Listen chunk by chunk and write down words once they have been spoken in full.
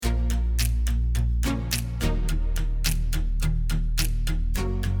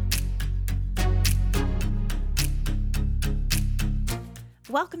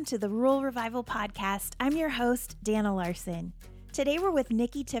Welcome to the Rural Revival Podcast. I'm your host, Dana Larson. Today we're with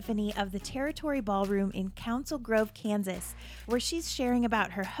Nikki Tiffany of the Territory Ballroom in Council Grove, Kansas, where she's sharing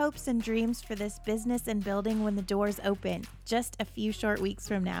about her hopes and dreams for this business and building when the doors open, just a few short weeks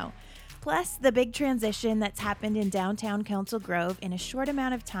from now. Plus, the big transition that's happened in downtown Council Grove in a short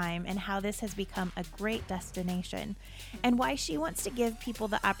amount of time and how this has become a great destination, and why she wants to give people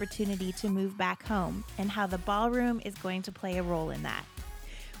the opportunity to move back home, and how the ballroom is going to play a role in that.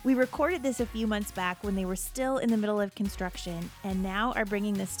 We recorded this a few months back when they were still in the middle of construction, and now are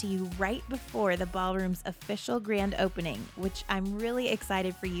bringing this to you right before the ballroom's official grand opening, which I'm really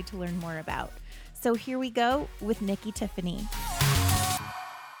excited for you to learn more about. So here we go with Nikki Tiffany.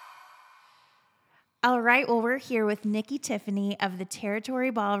 All right, well, we're here with Nikki Tiffany of the Territory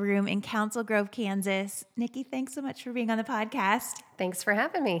Ballroom in Council Grove, Kansas. Nikki, thanks so much for being on the podcast. Thanks for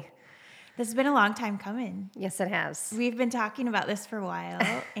having me. This has been a long time coming. Yes, it has. We've been talking about this for a while.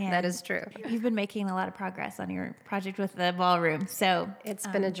 And that is true. You've been making a lot of progress on your project with the ballroom. So it's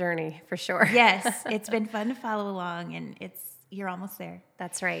been a journey for sure. Yes, it's been fun to follow along, and you're almost there.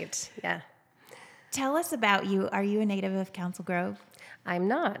 That's right. Yeah. Tell us about you. Are you a native of Council Grove? I'm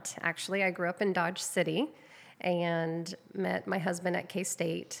not. Actually, I grew up in Dodge City and met my husband at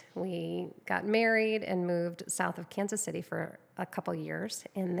K-State. We got married and moved south of Kansas City for a couple years,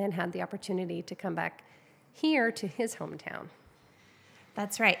 and then had the opportunity to come back here to his hometown.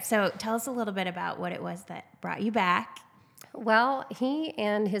 That's right. So tell us a little bit about what it was that brought you back. Well, he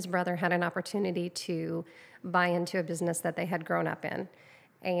and his brother had an opportunity to buy into a business that they had grown up in,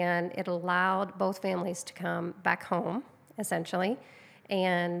 and it allowed both families to come back home, essentially,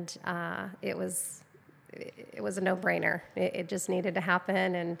 and it was a no-brainer. It just needed to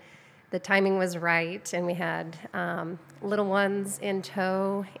happen, and the timing was right, and we had little ones in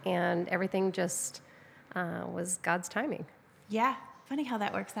tow, and everything just was God's timing. Yeah. Funny how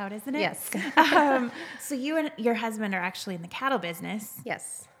that works out, isn't it? Yes. So you and your husband are actually in the cattle business.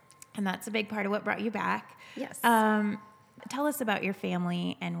 Yes. And that's a big part of what brought you back. Yes. Tell us about your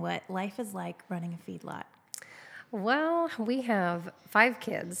family and what life is like running a feedlot. Well, we have 5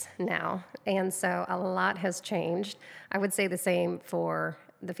 kids now, and so a lot has changed. I would say the same for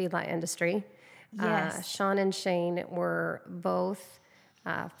the feedlot industry. Yes. Sean and Shane were both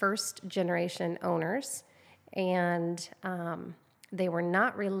first-generation owners, and they were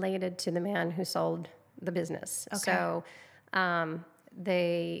not related to the man who sold the business. Okay. So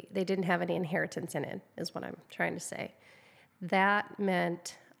they didn't have any inheritance in it, is what I'm trying to say. That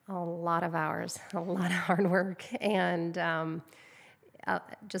meant a lot of hours, a lot of hard work, and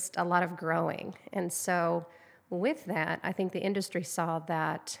just a lot of growing. And so with that, I think the industry saw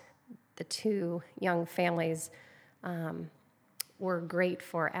that the 2 young families were great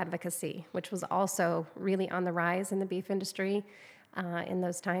for advocacy, which was also really on the rise in the beef industry in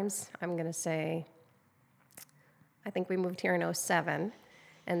those times. I'm going to say, I think we moved here in 2007,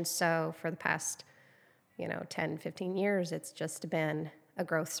 and so for the past 10, 15 years, it's just been a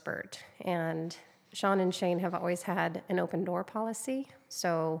growth spurt. And Sean and Shane have always had an open door policy,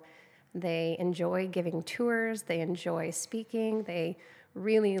 so they enjoy giving tours, they enjoy speaking, they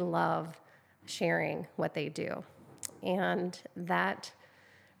really love sharing what they do. And that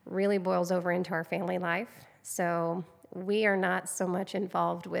really boils over into our family life. So we are not so much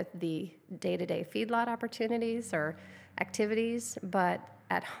involved with the day-to-day feedlot opportunities or activities, but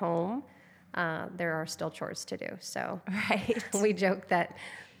at home, there are still chores to do. So Right. we joke that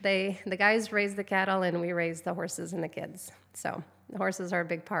the guys raise the cattle and we raise the horses and the kids. So the horses are a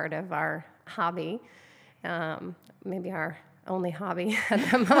big part of our hobby, maybe our only hobby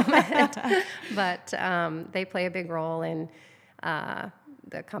at the moment. But they play a big role in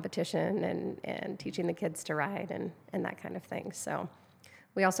the competition and teaching the kids to ride and that kind of thing. So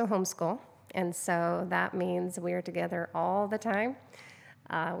we also homeschool, and so that means we are together all the time.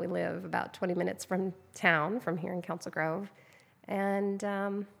 We live about 20 minutes from town, from here in Council Grove, and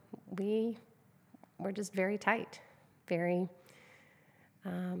we're just very tight, very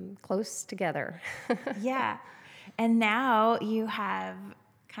close together. Yeah. And now you have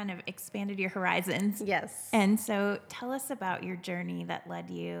kind of expanded your horizons. Yes. And so tell us about your journey that led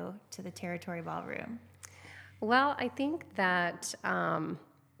you to the Territory Ballroom. Well, I think that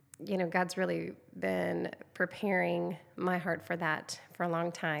God's really been preparing my heart for that for a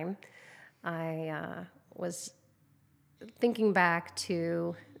long time. I was thinking back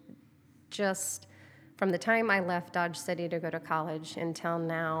to just from the time I left Dodge City to go to college until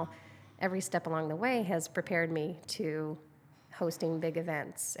now, every step along the way has prepared me to hosting big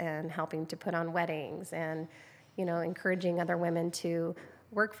events and helping to put on weddings and, encouraging other women to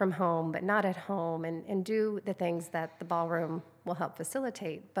work from home but not at home and do the things that the ballroom will help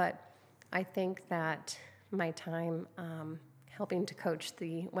facilitate. But I think that my time helping to coach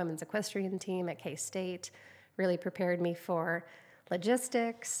the women's equestrian team at K-State really prepared me for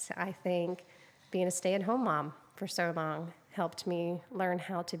logistics. I think being a stay-at-home mom for so long helped me learn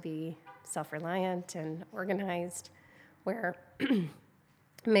how to be self-reliant and organized, where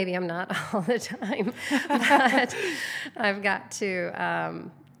maybe I'm not all the time, but I've got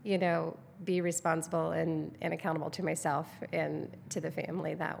to, be responsible and accountable to myself and to the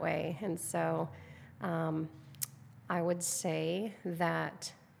family that way. And so I would say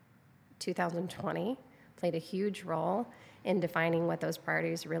that 2020 played a huge role in defining what those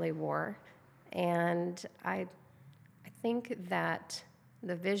priorities really were. And I think that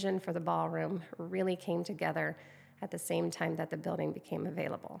the vision for the ballroom really came together at the same time that the building became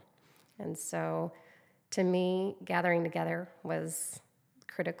available. And so to me, gathering together was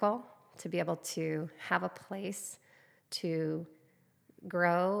critical to be able to have a place to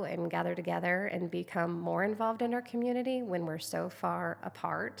grow and gather together and become more involved in our community when we're so far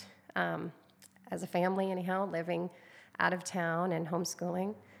apart, as a family anyhow, living out of town and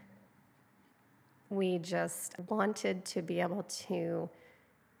homeschooling. We just wanted to be able to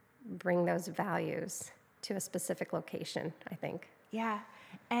bring those values to a specific location, I think. Yeah.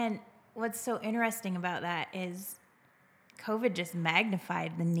 And what's so interesting about that is COVID just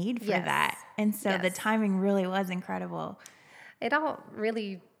magnified the need for that. And so the timing really was incredible. It all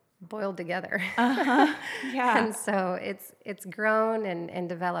really boiled together. Yeah. And so it's grown and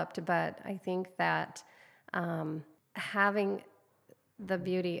developed, but I think that having the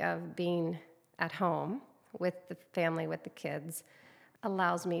beauty of being at home with the family, with the kids,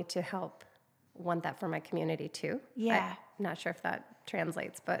 allows me to help want that for my community too. Yeah. I'm not sure if that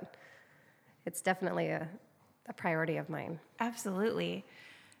translates, but it's definitely a priority of mine. Absolutely.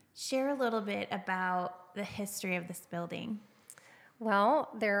 Share a little bit about the history of this building. Well,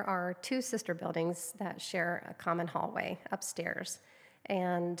 there are two sister buildings that share a common hallway upstairs.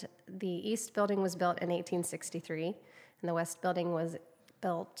 And the east building was built in 1863, and the west building was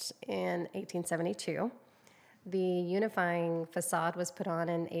built in 1872. The unifying facade was put on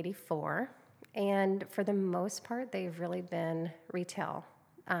in 84. And for the most part, they've really been retail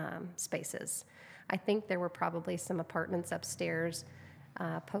spaces. I think there were probably some apartments upstairs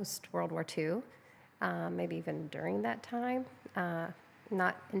post-World War II, maybe even during that time.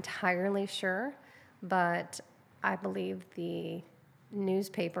 Not entirely sure, but I believe the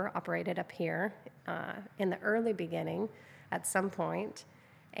newspaper operated up here in the early beginning at some point,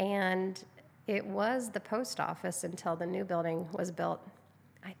 and it was the post office until the new building was built,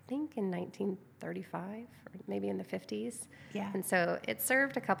 I think in 1935 or maybe in the 50s. Yeah. And so it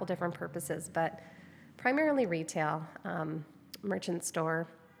served a couple different purposes, but primarily retail, merchant store.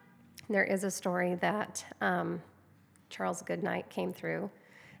 There is a story that Charles Goodnight came through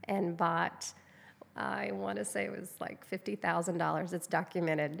and bought, I want to say it was like $50,000. It's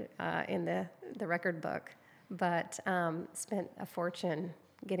documented in the record book, but spent a fortune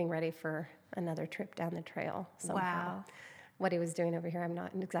getting ready for another trip down the trail somehow. Wow. What he was doing over here, I'm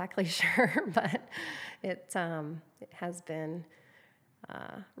not exactly sure, but it has been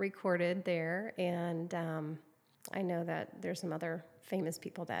recorded there, and I know that there's some other famous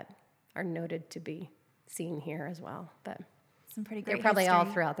people that are noted to be seen here as well, but some pretty great they're probably history. all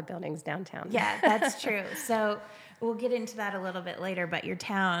throughout the buildings downtown. Yeah, that's true. So we'll get into that a little bit later, but your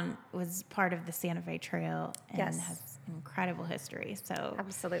town was part of the Santa Fe Trail and has incredible history. So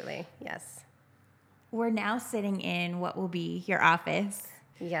Absolutely, yes. We're now sitting in what will be your office.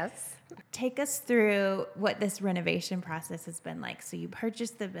 Yes. Take us through what this renovation process has been like. So you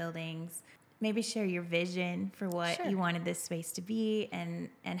purchased the buildings. Maybe share your vision for what you wanted this space to be and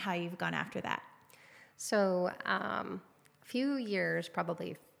how you've gone after that. So a few years,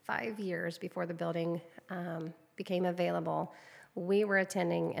 probably 5 years before the building became available, we were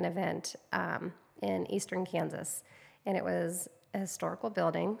attending an event in eastern Kansas, and it was a historical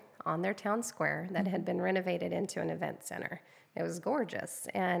building on their town square that had been renovated into an event center. It was gorgeous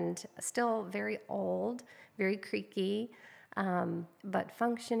and still very old, very creaky, but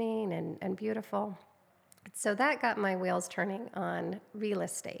functioning and beautiful. So that got my wheels turning on real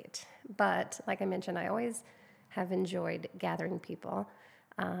estate. But like I mentioned, I always have enjoyed gathering people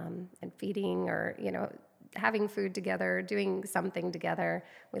and feeding or, having food together, doing something together.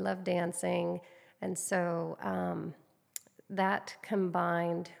 We love dancing. And so that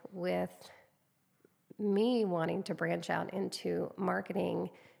combined with me wanting to branch out into marketing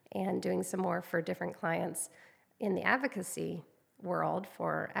and doing some more for different clients in the advocacy world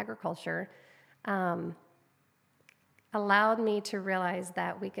for agriculture allowed me to realize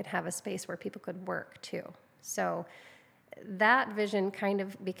that we could have a space where people could work too. So that vision kind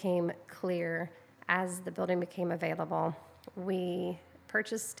of became clear as the building became available. We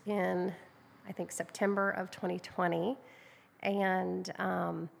purchased in, I think, September of 2020, and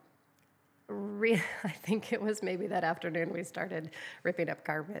I think it was maybe that afternoon we started ripping up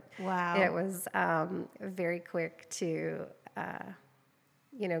carpet. Wow. It was very quick to,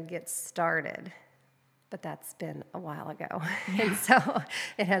 get started. But that's been a while ago. Yeah. And so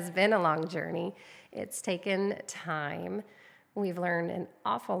it has been a long journey. It's taken time. We've learned an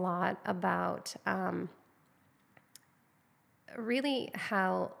awful lot about really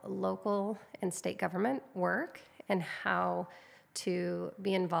how local and state government work and how to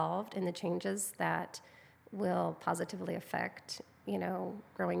be involved in the changes that will positively affect,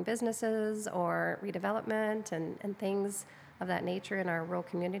 growing businesses or redevelopment and things of that nature in our rural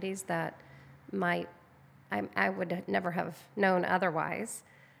communities that I would never have known otherwise.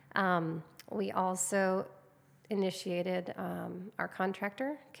 We also initiated our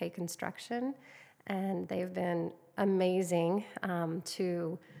contractor, K Construction, and they've been amazing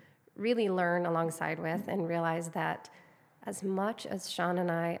to really learn alongside with and realize that as much as Sean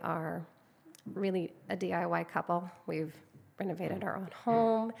and I are really a DIY couple, we've renovated our own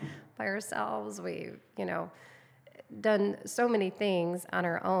home by ourselves, we've, done so many things on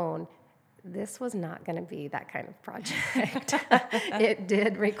our own. This was not going to be that kind of project. It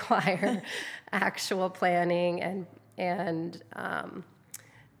did require actual planning and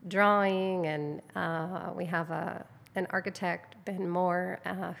drawing, and we have an architect, Ben Moore,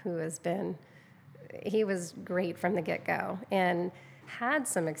 he was great from the get-go and had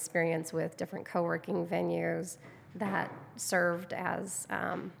some experience with different co-working venues that served as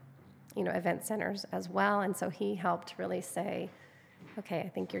event centers as well, and so he helped really say, okay, I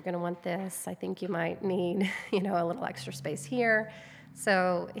think you're going to want this. I think you might need, a little extra space here.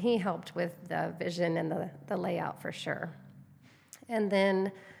 So he helped with the vision and the layout for sure. And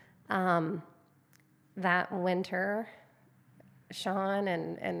then that winter, Sean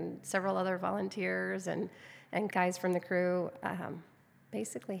and several other volunteers and guys from the crew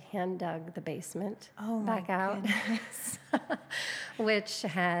basically hand dug the basement back out, which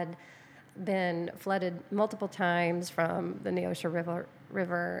had been flooded multiple times from the Neosho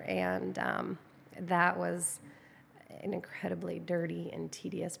River, and that was an incredibly dirty and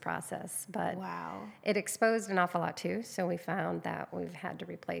tedious process. But wow. It exposed an awful lot too. So we found that we've had to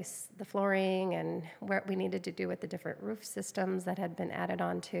replace the flooring and what we needed to do with the different roof systems that had been added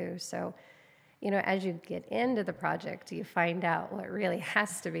on to. So, as you get into the project, you find out what really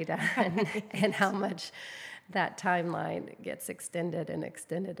has to be done and how much that timeline gets extended and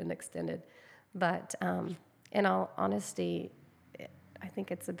extended and extended. But in all honesty, I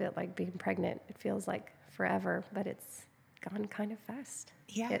think it's a bit like being pregnant. It feels like forever, but it's gone kind of fast.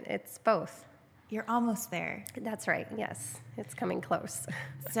 Yeah. It's both. You're almost there. That's right. Yes. It's coming close.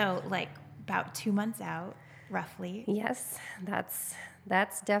 So about 2 months out, roughly. Yes. That's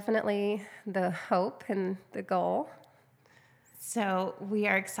definitely the hope and the goal. So we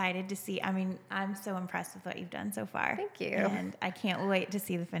are excited to see. I mean, I'm so impressed with what you've done so far. Thank you. And I can't wait to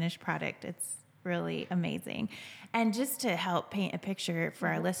see the finished product. It's really amazing. And just to help paint a picture for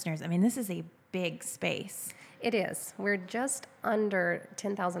our listeners, I mean, this is a big space. It is. We're just under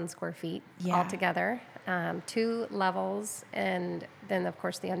 10,000 square feet altogether, 2 levels, and then, of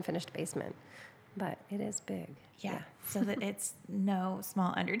course, the unfinished basement. But it is big. Yeah. So that it's no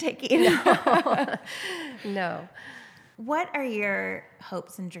small undertaking. No. What are your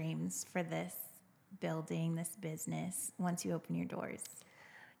hopes and dreams for this building, this business, once you open your doors?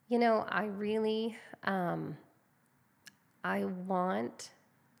 I really, I want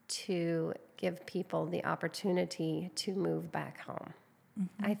to give people the opportunity to move back home.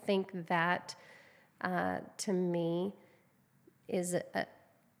 Mm-hmm. I think that, to me,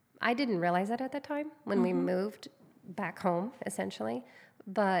 I didn't realize that at the time when we moved back home, essentially,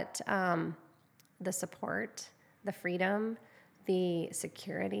 but the support, the freedom, the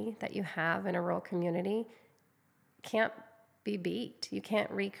security that you have in a rural community can't be beat. You can't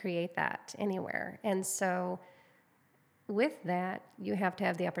recreate that anywhere. And so with that, you have to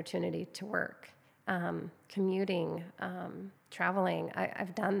have the opportunity to work, commuting, traveling.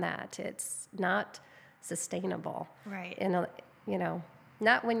 I've done that. It's not sustainable. Right.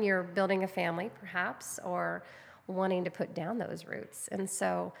 Not when you're building a family, perhaps, or wanting to put down those roots. And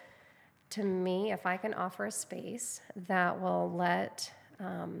so to me, if I can offer a space that will let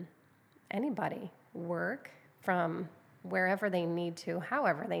anybody work from wherever they need to,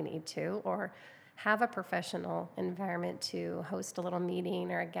 however they need to, or have a professional environment to host a little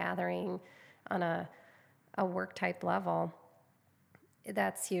meeting or a gathering on a work type level,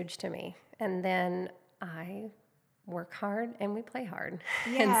 that's huge to me. And then I work hard and we play hard.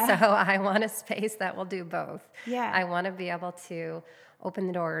 Yeah. And so I want a space that will do both. Yeah. I want to be able to open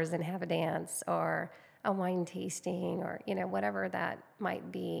the doors and have a dance or a wine tasting or, whatever that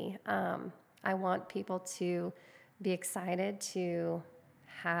might be. I want people to be excited to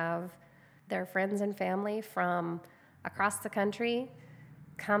have their friends and family from across the country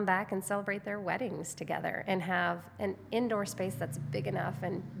come back and celebrate their weddings together and have an indoor space that's big enough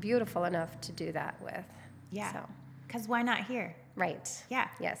and beautiful enough to do that with. Yeah. So, Because why not here? right. Yeah.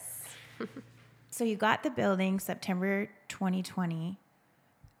 Yes. So you got the building September 2020.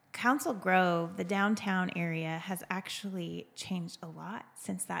 Council Grove, the downtown area, has actually changed a lot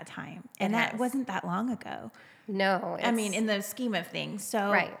since that time. And that wasn't that long ago. No. I mean, in the scheme of things.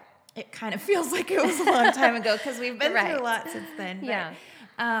 So Right. it kind of feels like it was a long time ago because we've been Right. through a lot since then. But,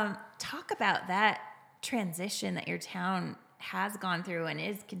 Yeah. talk about that transition that your town has gone through and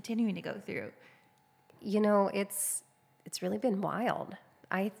is continuing to go through. It's really been wild.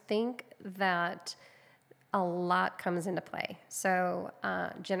 I think that a lot comes into play. So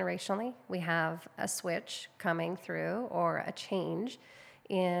generationally, we have a switch coming through or a change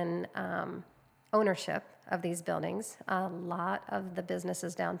in ownership of these buildings. A lot of the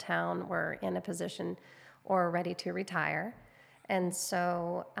businesses downtown were in a position or ready to retire. And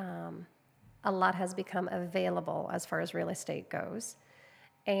so a lot has become available as far as real estate goes.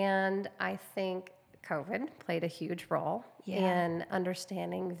 And I think COVID played a huge role in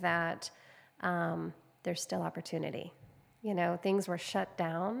understanding that there's still opportunity. Things were shut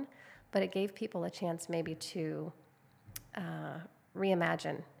down, but it gave people a chance maybe to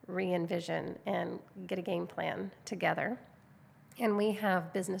reimagine, re-envision, and get a game plan together. And we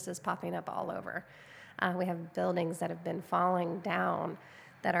have businesses popping up all over. We have buildings that have been falling down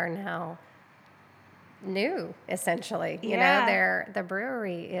that are now new, essentially. The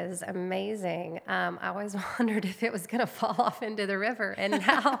brewery is amazing. I always wondered if it was going to fall off into the river, and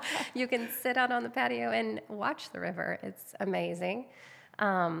now you can sit out on the patio and watch the river. It's amazing.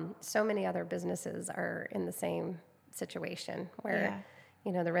 So many other businesses are in the same situation where,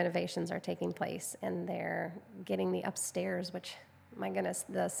 the renovations are taking place and they're getting the upstairs, which, my goodness,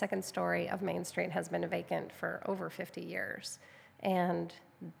 the second story of Main Street has been vacant for over 50 years. And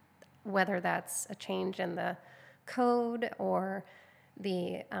whether that's a change in the code or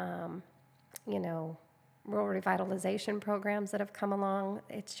the, rural revitalization programs that have come along,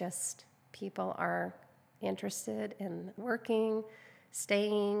 it's just people are interested in working,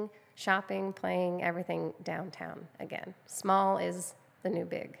 staying, shopping, playing, everything downtown again. Small is the new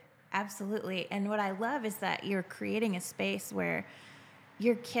big. Absolutely. And what I love is that you're creating a space where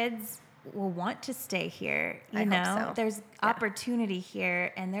your kids will want to stay here. I hope so. There's opportunity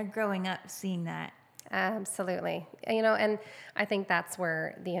here, and they're growing up seeing that. Absolutely. And I think that's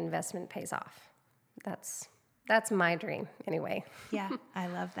where the investment pays off. That's my dream anyway. Yeah, I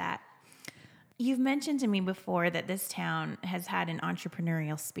love that. You've mentioned to me before that this town has had an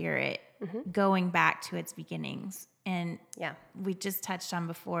entrepreneurial spirit going back to its beginnings. And we just touched on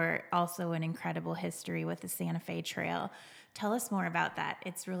before also an incredible history with the Santa Fe Trail. Tell us more about that.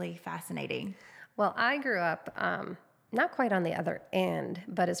 It's really fascinating. Well, I grew up not quite on the other end,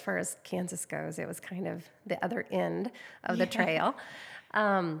 but as far as Kansas goes, it was kind of the other end of the trail.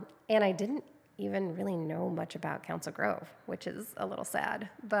 And I didn't even really know much about Council Grove, which is a little sad.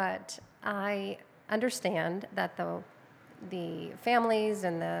 But I understand that the families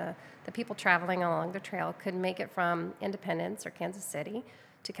and the people traveling along the trail could make it from Independence or Kansas City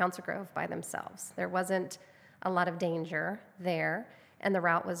to Council Grove by themselves. There wasn't a lot of danger there, and the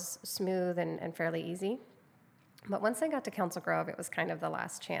route was smooth and fairly easy. But once I got to Council Grove, it was kind of the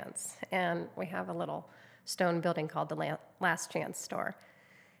last chance. And we have a little stone building called the Last Chance Store.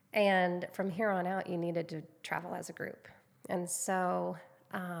 And from here on out, you needed to travel as a group. And so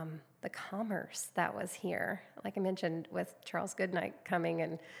the commerce that was here, like I mentioned, with Charles Goodnight coming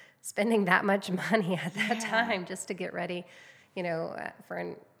and spending that much money at that time just to get ready,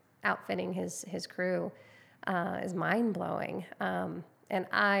 for outfitting his crew, is mind-blowing. And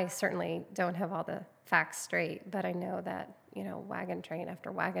I certainly don't have all the facts straight, but I know that, wagon train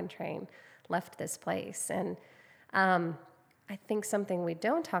after wagon train left this place. And I think something we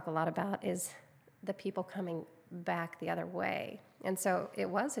don't talk a lot about is the people coming back the other way. And so it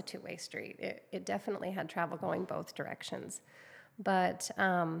was a two-way street. It definitely had travel going both directions. But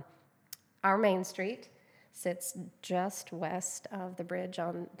our Main Street sits just west of the bridge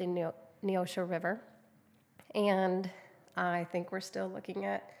on the Neosho River. And I think we're still looking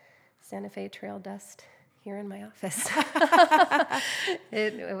at Santa Fe Trail dust here in my office.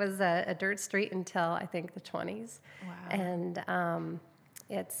 It was a dirt street until I think the 20s. Wow. And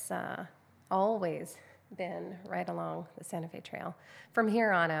it's always been right along the Santa Fe Trail. From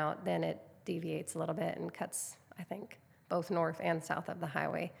here on out, then it deviates a little bit and cuts, I think, both north and south of the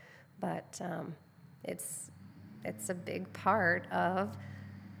highway. But it's a big part of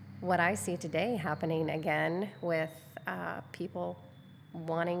what I see today happening again with people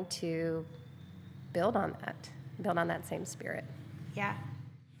wanting to build on that same spirit. Yeah.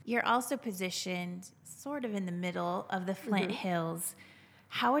 You're also positioned sort of in the middle of the Flint Hills.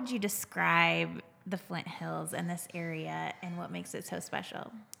 How would you describe the Flint Hills and this area and what makes it so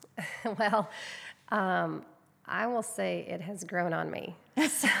special? Well, I will say it has grown on me.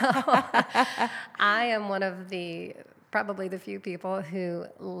 So I am one of probably the few people who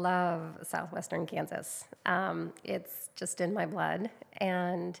love southwestern Kansas. It's just in my blood.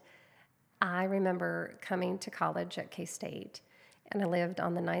 And I remember coming to college at K-State, and I lived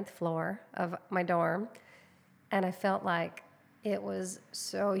on the 9th floor of my dorm, and I felt like it was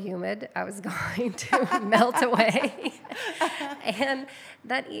so humid, I was going to melt away. And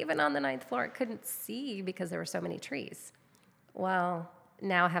that even on the 9th floor, I couldn't see because there were so many trees. Well,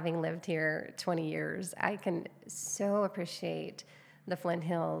 now having lived here 20 years, I can so appreciate the Flint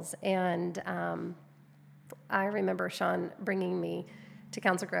Hills. And I remember Sean bringing me to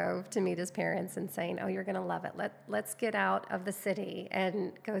Council Grove to meet his parents and saying, "Oh, you're going to love it. Let's get out of the city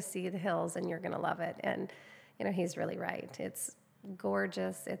and go see the hills, and you're going to love it." And he's really right. It's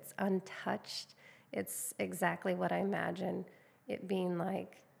gorgeous. It's untouched. It's exactly what I imagine it being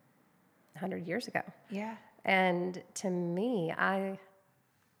like 100 years ago. Yeah. And to me, I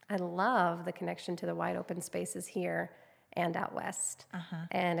love the connection to the wide open spaces here and out west.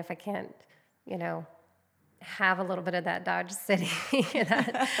 And if I can't, have a little bit of that Dodge City,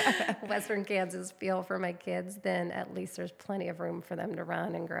 that Western Kansas feel for my kids, then at least there's plenty of room for them to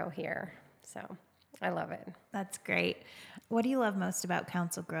run and grow here. So I love it. That's great. What do you love most about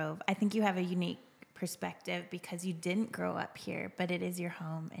Council Grove? I think you have a unique perspective because you didn't grow up here, but it is your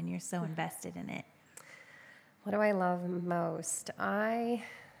home and you're so invested in it. What do I love most? I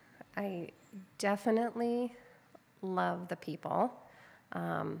definitely love the people.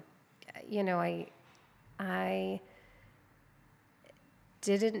 I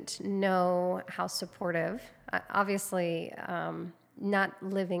didn't know how supportive. Obviously, not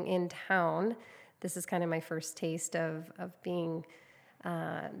living in town, this is kind of my first taste of being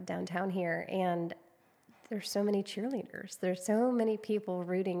downtown here. And there's so many cheerleaders. There's so many people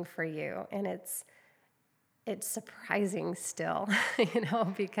rooting for you. And it's surprising still,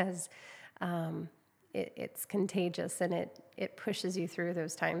 because it's contagious and it pushes you through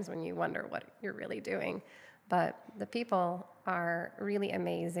those times when you wonder what you're really doing. But the people are really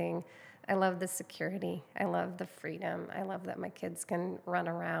amazing. I love the security. I love the freedom. I love that my kids can run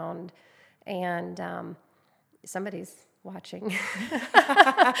around and somebody's watching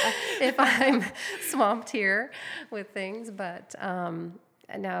if I'm swamped here with things. But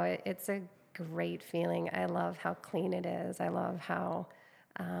no, it's a great feeling. I love how clean it is. I love how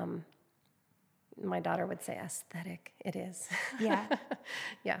my daughter would say aesthetic it is. Yeah.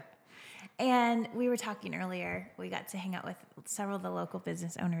 Yeah. And we were talking earlier, we got to hang out with several of the local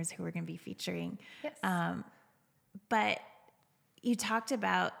business owners who we're going to be featuring. Yes. But you talked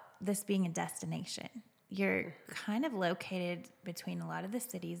about this being a destination. You're kind of located between a lot of the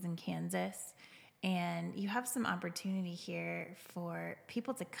cities in Kansas, and you have some opportunity here for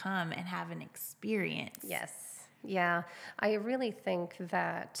people to come and have an experience. Yes. Yeah. I really think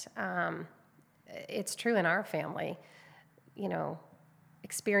that it's true in our family,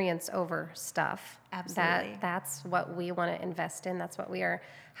 experience over stuff. Absolutely. That's what we want to invest in. That's what we are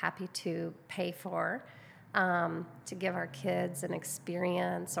happy to pay for, to give our kids an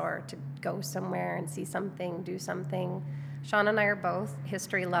experience or to go somewhere and see something, do something. Sean and I are both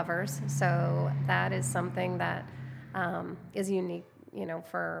history lovers, so that is something that is unique,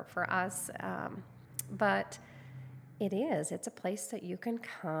 for us. But it's a place that you can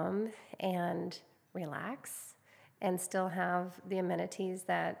come and relax and still have the amenities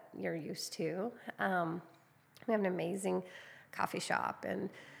that you're used to. We have an amazing coffee shop and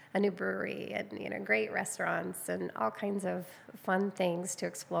a new brewery and great restaurants and all kinds of fun things to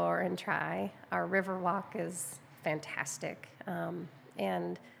explore and try. Our river walk is fantastic.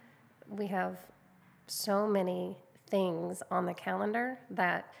 And we have so many things on the calendar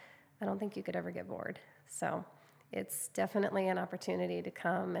that I don't think you could ever get bored. So it's definitely an opportunity to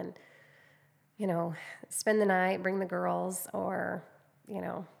come and, spend the night, bring the girls, or,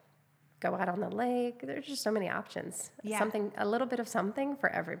 go out on the lake. There's just so many options. Yeah. A little bit of something for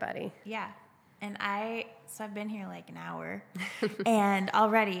everybody. Yeah. And I've been here like an hour, and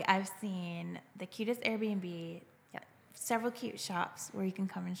already I've seen the cutest Airbnb, several cute shops where you can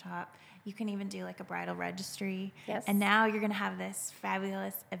come and shop, You can even do like a bridal registry. Yes. And now you're going to have this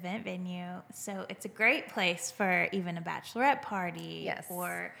fabulous event venue. So it's a great place for even a bachelorette party. Yes.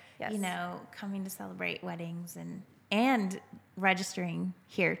 Or, Yes. you know, coming to celebrate weddings and registering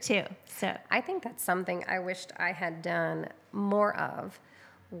here too. So I think that's something I wished I had done more of,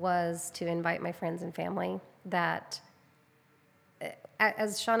 was to invite my friends and family that,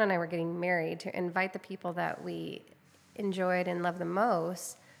 as Sean and I were getting married, to invite the people that we enjoyed and loved the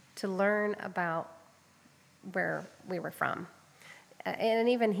most to learn about where we were from. And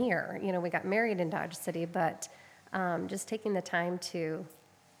even here, you know, we got married in Dodge City, but just taking the time to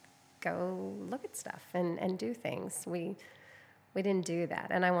go look at stuff and do things. We didn't do that,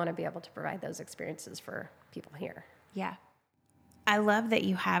 and I want to be able to provide those experiences for people here. yeah. I love that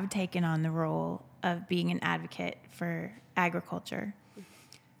you have taken on the role of being an advocate for agriculture.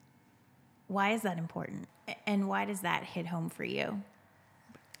 Why is that important? And why does that hit home for you?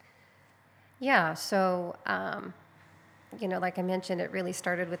 Yeah, so, you know, like I mentioned, it really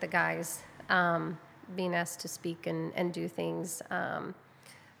started with the guys being asked to speak and do things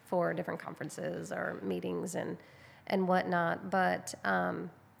for different conferences or meetings and whatnot. But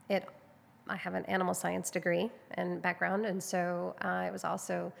I have an animal science degree and background, and so it was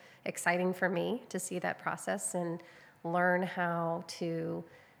also exciting for me to see that process and learn how to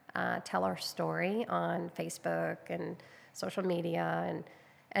tell our story on Facebook and social media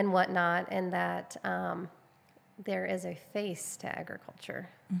and whatnot, and that there is a face to agriculture.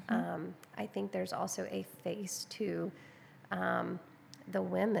 I think there's also a face to the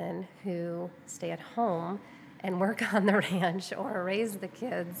women who stay at home and work on the ranch or raise the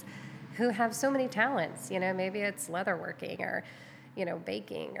kids, who have so many talents. You know, maybe it's leatherworking or, you know,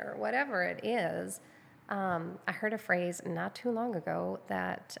 baking or whatever it is. I heard a phrase not too long ago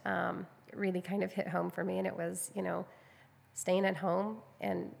that really kind of hit home for me, and it was, you know, staying at home,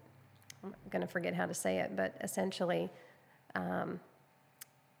 and I'm going to forget how to say it, but essentially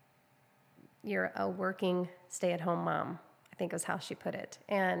you're a working stay-at-home mom, I think was how she put it.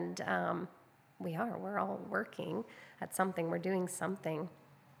 And we're all working at something, we're doing something.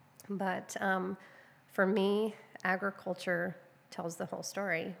 But for me, agriculture tells the whole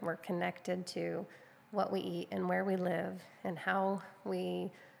story. We're connected to what we eat and where we live and how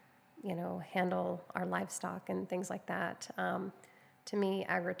we, you know, handle our livestock and things like that. To me,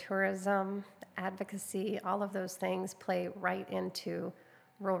 agritourism, advocacy, all of those things play right into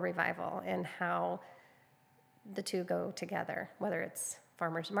rural revival and how the two go together, whether it's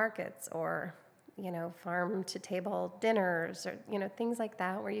farmers markets or, you know, farm to table dinners or, you know, things like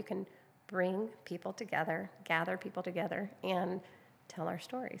that, where you can bring people together, gather people together, and tell our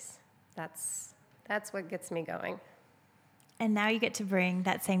stories. That's what gets me going. And now you get to bring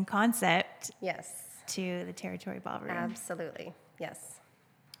that same concept Yes. to the Territory Ballroom. Absolutely. Yes.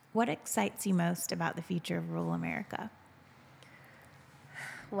 What excites you most about the future of rural America?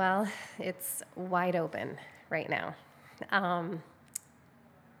 Well, it's wide open right now.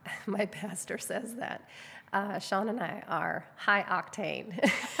 My pastor says that Sean and I are high octane.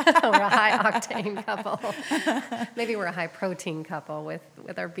 We're a high octane couple. Maybe we're a high protein couple with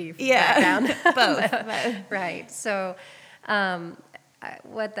our beef background. Both. Right. So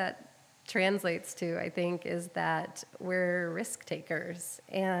what that translates to, I think, is that we're risk takers.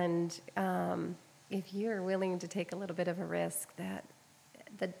 And if you're willing to take a little bit of a risk, that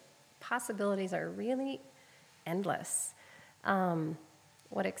the possibilities are really endless.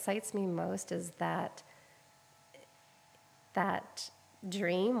 What excites me most is that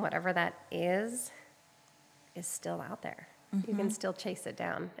dream, whatever that is still out there. Mm-hmm. You can still chase it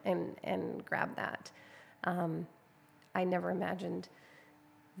down and grab that. I never imagined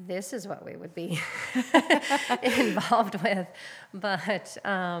this is what we would be involved with, but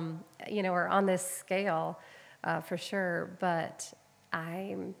you know, we're on this scale for sure. But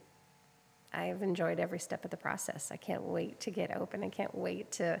I've enjoyed every step of the process. I can't wait to get open. I can't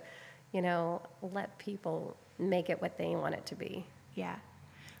wait to, you know, let people make it what they want it to be. Yeah.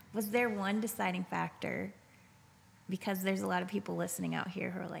 Was there one deciding factor? Because there's a lot of people listening out here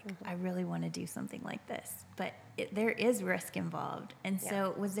who are like, I really want to do something like this, but there is risk involved. And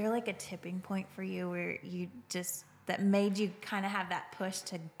so was there like a tipping point for you where you just, that made you kind of have that push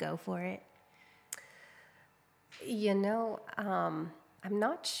to go for it? You know, I'm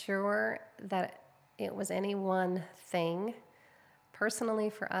not sure that it was any one thing. Personally,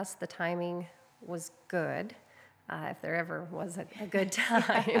 for us, the timing was good. If there ever was a good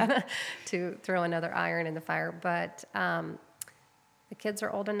time to throw another iron in the fire. But the kids are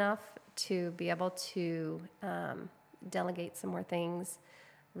old enough to be able to delegate some more things,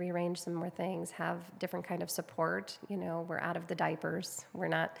 rearrange some more things, have different kind of support. You know, we're out of the diapers. We're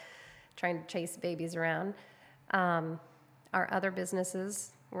not trying to chase babies around. Our other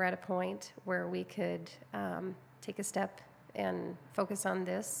businesses were at a point where we could take a step and focus on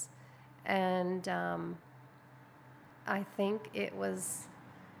this. And I think it was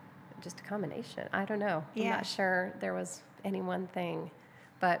just a combination. I don't know. Yeah. I'm not sure there was any one thing.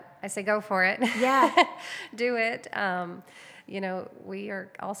 But I say go for it. Yeah. Do it. We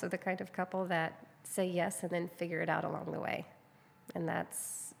are also the kind of couple that say yes and then figure it out along the way. And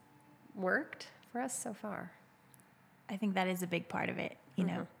that's worked for us so far. I think that is a big part of it, you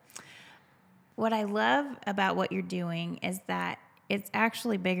know. What I love about what you're doing is that it's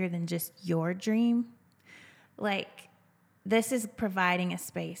actually bigger than just your dream. Like, this is providing a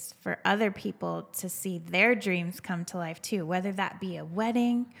space for other people to see their dreams come to life too, whether that be a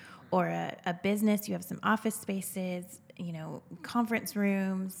wedding or a business. You have some office spaces, conference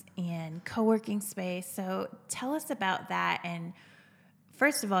rooms and co-working space. So tell us about that. And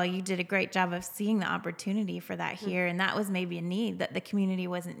first of all, you did a great job of seeing the opportunity for that here. And that was maybe a need that the community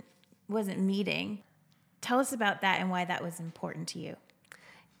wasn't meeting. Tell us about that and why that was important to you.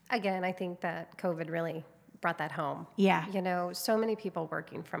 Again, I think that COVID really brought that home. Yeah. So many people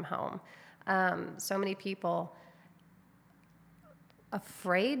working from home, so many people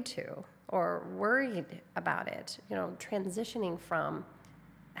afraid to or worried about it, transitioning from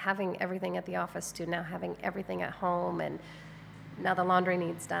having everything at the office to now having everything at home, and now the laundry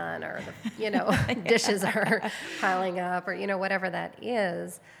needs done, or the, dishes are piling up, or, whatever that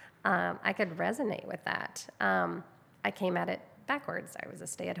is. I could resonate with that. I came at it backwards. I was a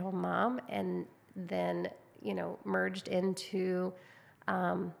stay-at-home mom, and then merged into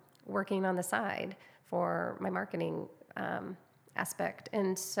working on the side for my marketing aspect.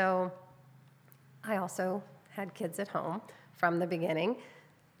 And so I also had kids at home from the beginning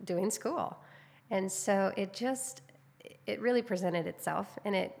doing school. And so it really presented itself,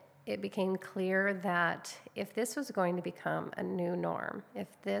 and it became clear that if this was going to become a new norm, if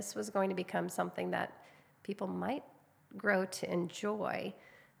this was going to become something that people might grow to enjoy,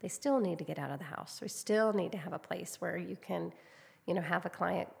 they still need to get out of the house. We still need to have a place where you can, have a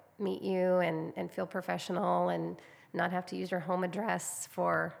client meet you and feel professional and not have to use your home address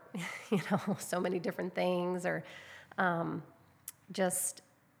for, so many different things, or just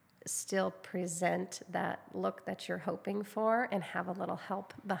still present that look that you're hoping for and have a little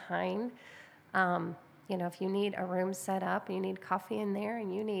help behind. If you need a room set up, you need coffee in there,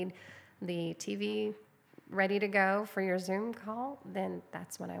 and you need the TV ready to go for your Zoom call, then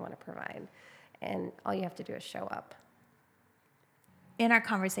that's what I want to provide. And all you have to do is show up. In our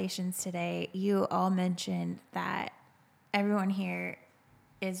conversations today, you all mentioned that everyone here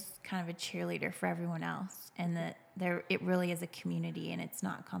is kind of a cheerleader for everyone else, and that it really is a community and it's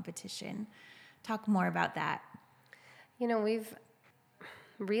not competition. Talk more about that. We've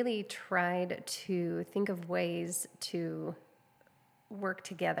really tried to think of ways to work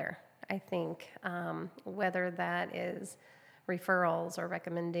together. I think whether that is referrals or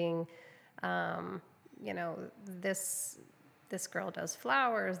recommending, this girl does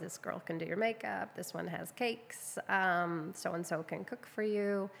flowers, this girl can do your makeup, this one has cakes, so-and-so can cook for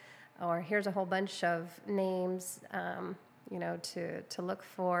you, or here's a whole bunch of names, to look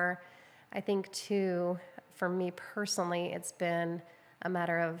for. I think, too, for me personally, it's been a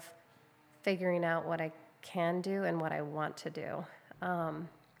matter of figuring out what I can do and what I want to do.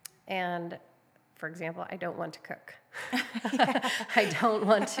 And, for example, I don't want to cook. I don't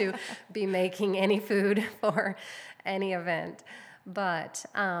want to be making any food for any event. But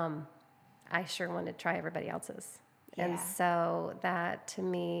I sure want to try everybody else's. Yeah. And so that, to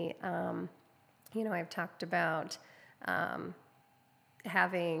me, I've talked about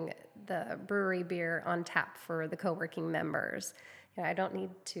having the brewery beer on tap for the co-working members. I don't need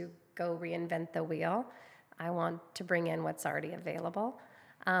to go reinvent the wheel. I want to bring in what's already available.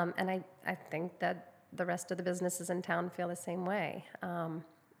 And I think that the rest of the businesses in town feel the same way.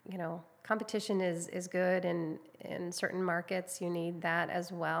 Competition is good, and in certain markets you need that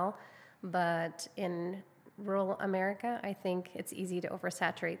as well. But in rural America, I think it's easy to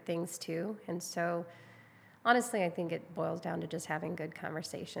oversaturate things too. And so, honestly, I think it boils down to just having good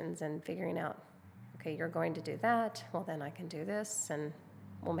conversations and figuring out, okay, you're going to do that, well, then I can do this, and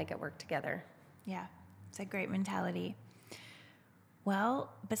we'll make it work together. Yeah, it's a great mentality.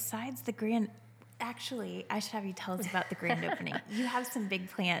 Well, besides the grand, actually, I should have you tell us about the grand opening. You have some big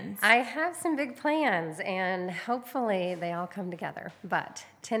plans. I have some big plans, and hopefully they all come together. But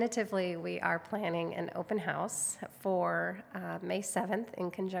tentatively, we are planning an open house for May 7th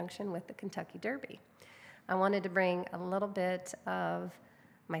in conjunction with the Kentucky Derby. I wanted to bring a little bit of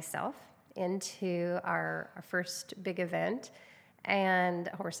myself into our first big event, And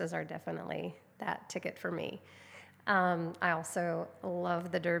horses are definitely that ticket for me. I also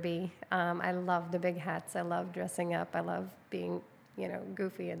love the Derby. I love the big hats. I love dressing up. I love being,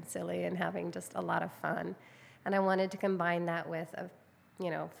 goofy and silly and having just a lot of fun. And I wanted to combine that with,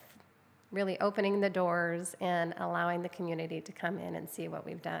 really opening the doors and allowing the community to come in and see what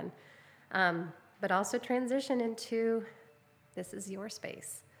we've done. But also transition into, this is your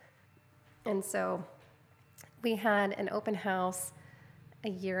space. And so we had an open house a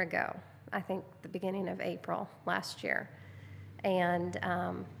year ago, I think the beginning of April last year. And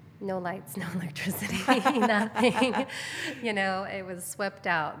no lights, no electricity, nothing. It was swept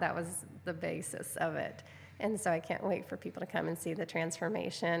out. That was the basis of it. And so I can't wait for people to come and see the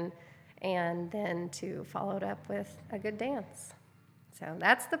transformation and then to follow it up with a good dance. So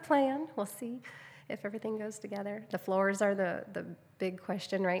that's the plan. We'll see if everything goes together. The floors are the big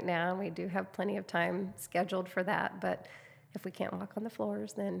question right now. We do have plenty of time scheduled for that, but if we can't walk on the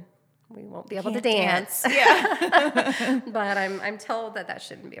floors, then we won't be able to dance. Yeah. But I'm told that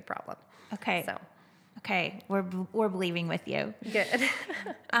shouldn't be a problem. Okay. So. Okay, we're believing with you. Good.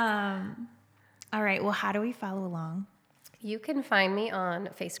 All right. Well, how do we follow along? You can find me on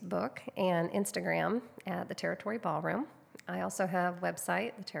Facebook and Instagram at The Territory Ballroom. I also have a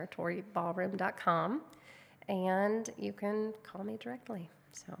website, theterritorballroom.com, and you can call me directly.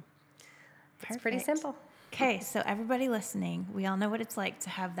 So it's pretty simple. Okay, so everybody listening, we all know what it's like to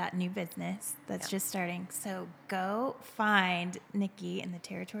have that new business that's just starting. So go find Nikki in the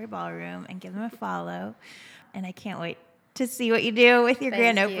Territory Ballroom and give them a follow. And I can't wait to see what you do with your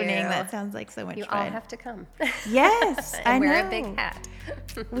grand opening. That sounds like so much fun. You all have to come. Yes, I know. wear a big hat.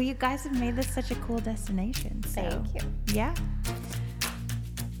 Well, you guys have made this such a cool destination. So. Thank you. Yeah.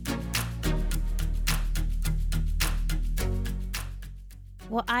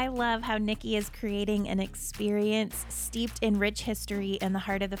 Well, I love how Nikki is creating an experience steeped in rich history in the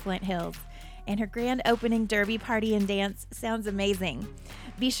heart of the Flint Hills. And her grand opening Derby party and dance sounds amazing.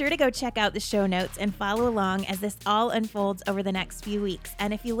 Be sure to go check out the show notes and follow along as this all unfolds over the next few weeks.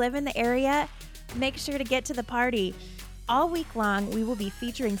 And if you live in the area, make sure to get to the party. All week long, we will be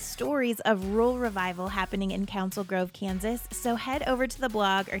featuring stories of rural revival happening in Council Grove, Kansas. So head over to the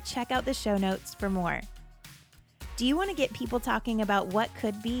blog or check out the show notes for more. Do you want to get people talking about what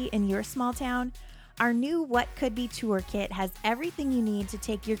could be in your small town? Our new What Could Be Tour Kit has everything you need to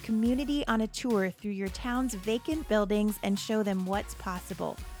take your community on a tour through your town's vacant buildings and show them what's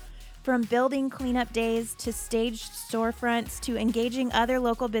possible. From building cleanup days to staged storefronts to engaging other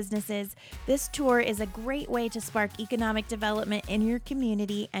local businesses, this tour is a great way to spark economic development in your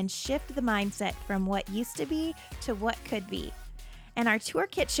community and shift the mindset from what used to be to what could be. And our tour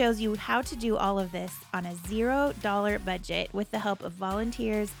kit shows you how to do all of this on a $0 budget with the help of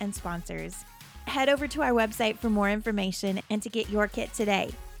volunteers and sponsors. Head over to our website for more information and to get your kit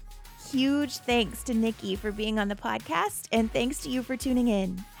today. Huge thanks to Nikki for being on the podcast, and thanks to you for tuning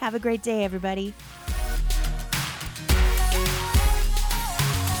in. Have a great day, everybody.